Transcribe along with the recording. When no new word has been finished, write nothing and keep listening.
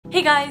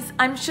Hey guys,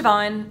 I'm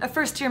Siobhan, a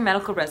first-year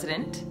medical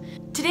resident.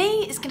 Today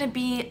is going to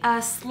be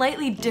a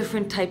slightly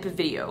different type of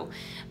video.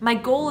 My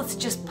goal is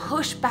to just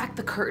push back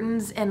the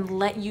curtains and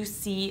let you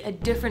see a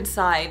different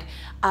side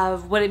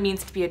of what it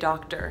means to be a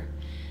doctor.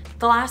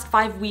 The last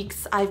 5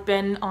 weeks I've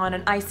been on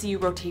an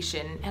ICU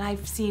rotation and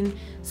I've seen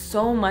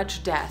so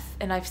much death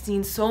and I've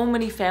seen so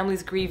many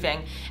families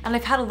grieving, and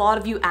I've had a lot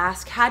of you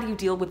ask, how do you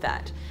deal with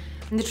that?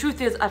 And the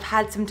truth is, I've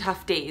had some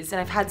tough days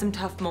and I've had some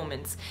tough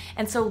moments.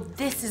 And so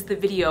this is the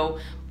video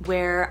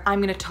where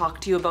I'm gonna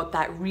talk to you about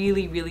that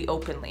really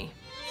openly.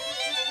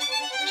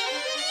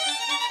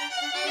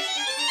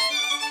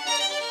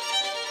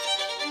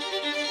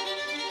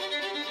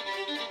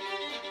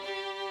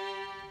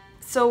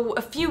 So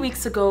a few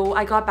weeks ago,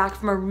 I got back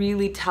from a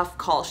really tough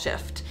call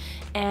shift.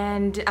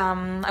 And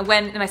I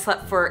went and I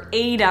slept for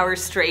 8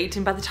 hours straight,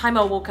 and by the time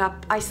I woke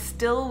up, I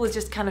still was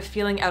just kind of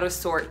feeling out of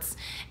sorts.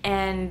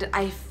 And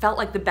I felt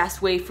like the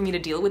best way for me to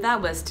deal with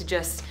that was to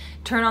just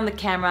turn on the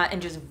camera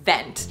and just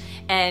vent.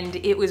 And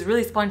it was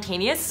really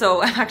spontaneous,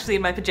 so I'm actually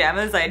in my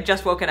pajamas, I had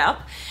just woken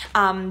up.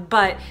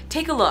 But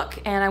take a look,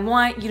 and I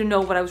want you to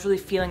know what I was really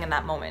feeling in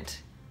that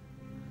moment.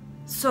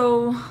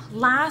 So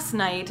last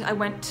night, I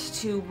went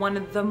to one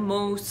of the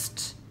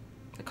most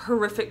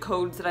horrific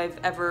codes that I've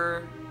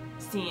ever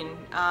seen.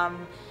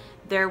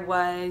 There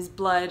was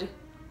blood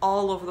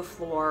all over the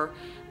floor.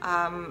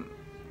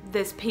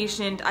 This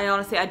patient,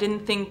 I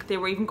didn't think they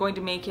were even going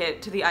to make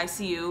it to the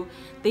ICU.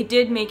 They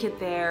did make it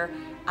there.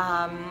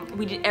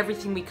 We did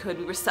everything we could.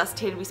 We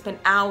resuscitated. We spent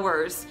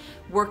hours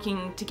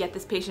working to get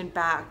this patient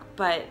back,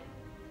 but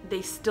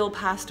they still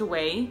passed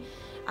away.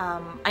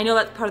 I know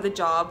that's part of the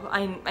job.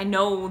 I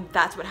know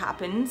that's what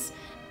happens.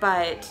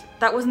 But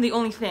that wasn't the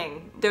only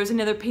thing. There was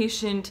another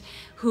patient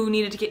who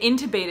needed to get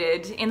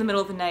intubated in the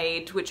middle of the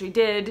night, which we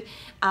did,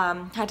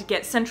 had to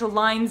get central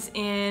lines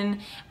in,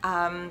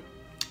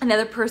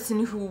 another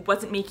person who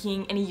wasn't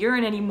making any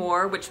urine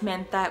anymore, which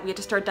meant that we had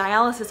to start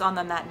dialysis on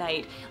them that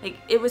night. Like,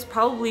 it was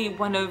probably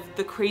one of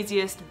the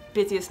craziest,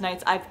 busiest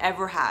nights I've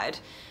ever had.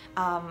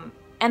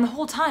 And the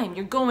whole time,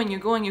 you're going.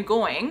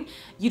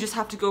 You just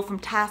have to go from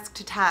task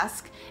to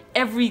task.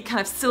 Every kind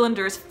of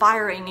cylinder is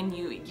firing and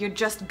you're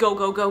just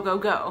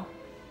go.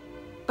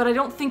 But I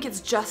don't think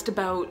it's just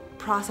about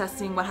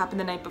processing what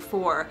happened the night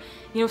before.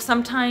 You know,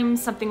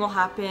 sometimes something will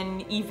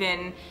happen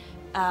even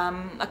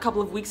a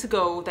couple of weeks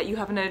ago that you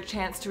haven't had a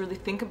chance to really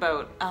think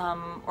about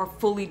or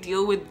fully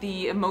deal with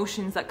the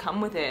emotions that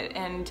come with it.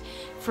 And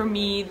for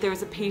me, there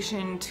was a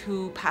patient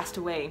who passed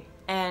away,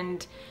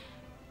 and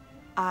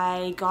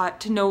I got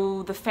to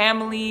know the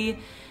family.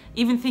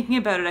 Even thinking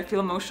about it, I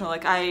feel emotional.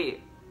 Like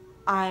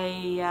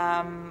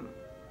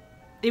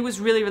it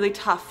was really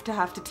tough to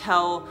have to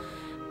tell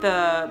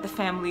the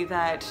family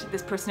that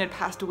this person had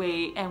passed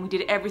away, and we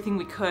did everything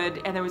we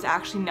could, and there was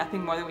actually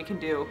nothing more that we can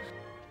do.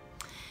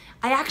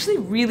 I actually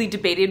really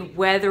debated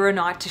whether or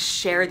not to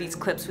share these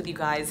clips with you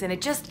guys, and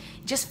it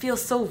just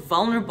feels so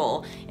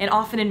vulnerable. And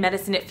often in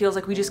medicine, it feels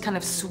like we just kind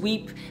of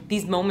sweep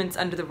these moments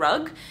under the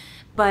rug.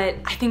 But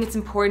I think it's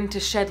important to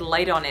shed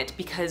light on it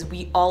because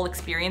we all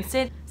experience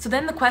it. So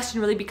then the question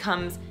really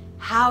becomes,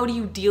 how do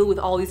you deal with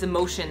all these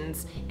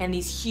emotions and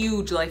these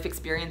huge life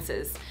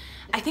experiences?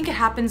 I think it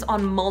happens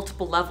on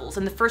multiple levels,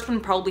 and the first one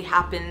probably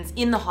happens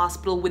in the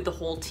hospital with the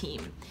whole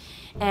team.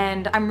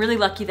 And I'm really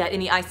lucky that in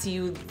the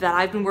ICU that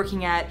I've been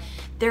working at,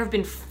 there have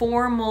been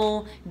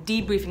formal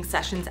debriefing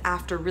sessions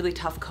after really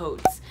tough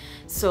codes.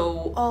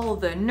 So all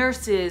the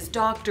nurses,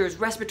 doctors,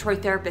 respiratory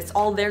therapists,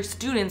 all their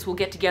students will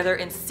get together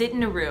and sit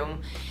in a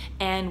room,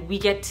 and we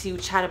get to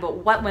chat about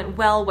what went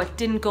well, what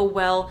didn't go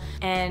well.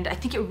 And I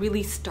think it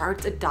really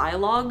starts a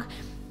dialogue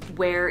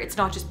where it's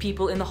not just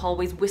people in the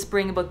hallways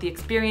whispering about the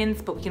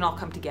experience, but we can all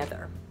come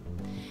together.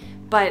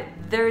 But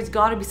there's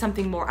got to be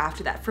something more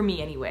after that, for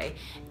me anyway.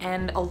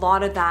 And a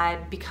lot of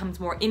that becomes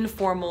more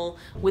informal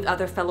with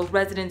other fellow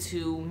residents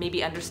who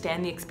maybe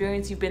understand the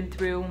experience you've been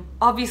through.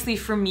 Obviously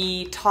for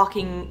me,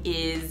 talking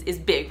is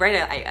big,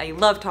 right? I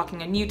love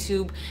talking on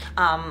YouTube.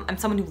 I'm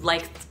someone who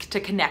likes to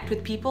connect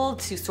with people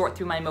to sort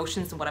through my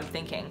emotions and what I'm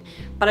thinking.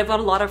 But I've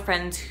got a lot of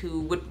friends who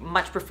would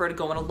much prefer to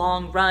go on a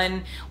long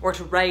run or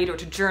to write or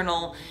to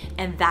journal,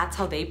 and that's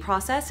how they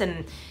process.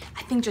 And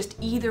I think just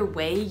either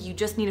way, you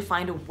just need to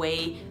find a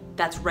way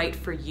that's right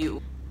for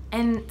you.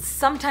 And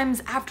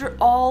sometimes after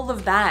all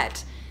of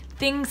that,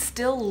 things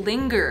still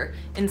linger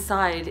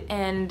inside,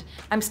 and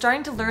I'm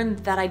starting to learn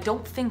that I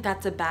don't think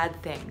that's a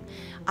bad thing.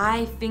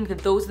 I think that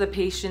those are the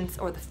patients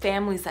or the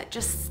families that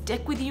just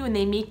stick with you, and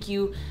they make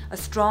you a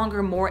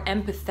stronger, more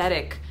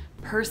empathetic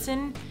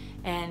person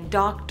and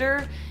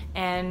doctor,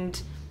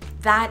 and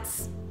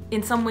that's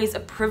in some ways a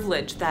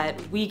privilege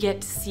that we get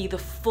to see the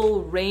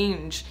full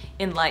range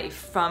in life,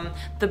 from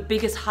the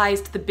biggest highs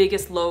to the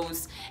biggest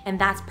lows.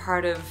 And that's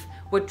part of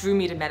what drew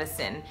me to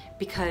medicine,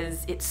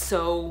 because it's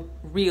so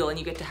real and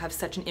you get to have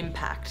such an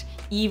impact,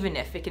 even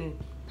if it can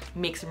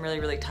make some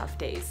really tough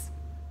days.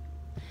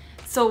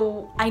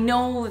 So I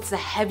know it's a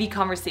heavy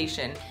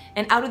conversation,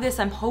 and out of this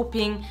I'm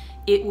hoping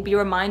it will be a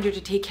reminder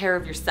to take care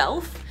of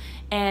yourself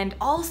and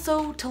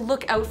also to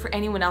look out for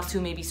anyone else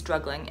who may be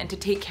struggling and to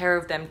take care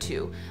of them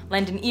too.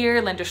 Lend an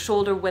ear, lend a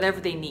shoulder,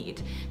 whatever they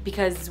need,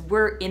 because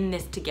we're in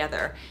this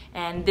together,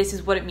 and this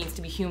is what it means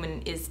to be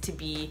human, is to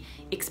be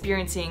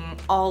experiencing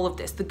all of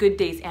this, the good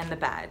days and the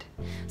bad.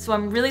 So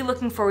I'm really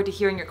looking forward to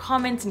hearing your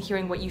comments and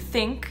hearing what you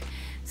think.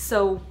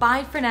 So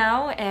bye for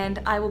now,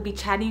 and I will be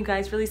chatting you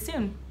guys really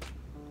soon.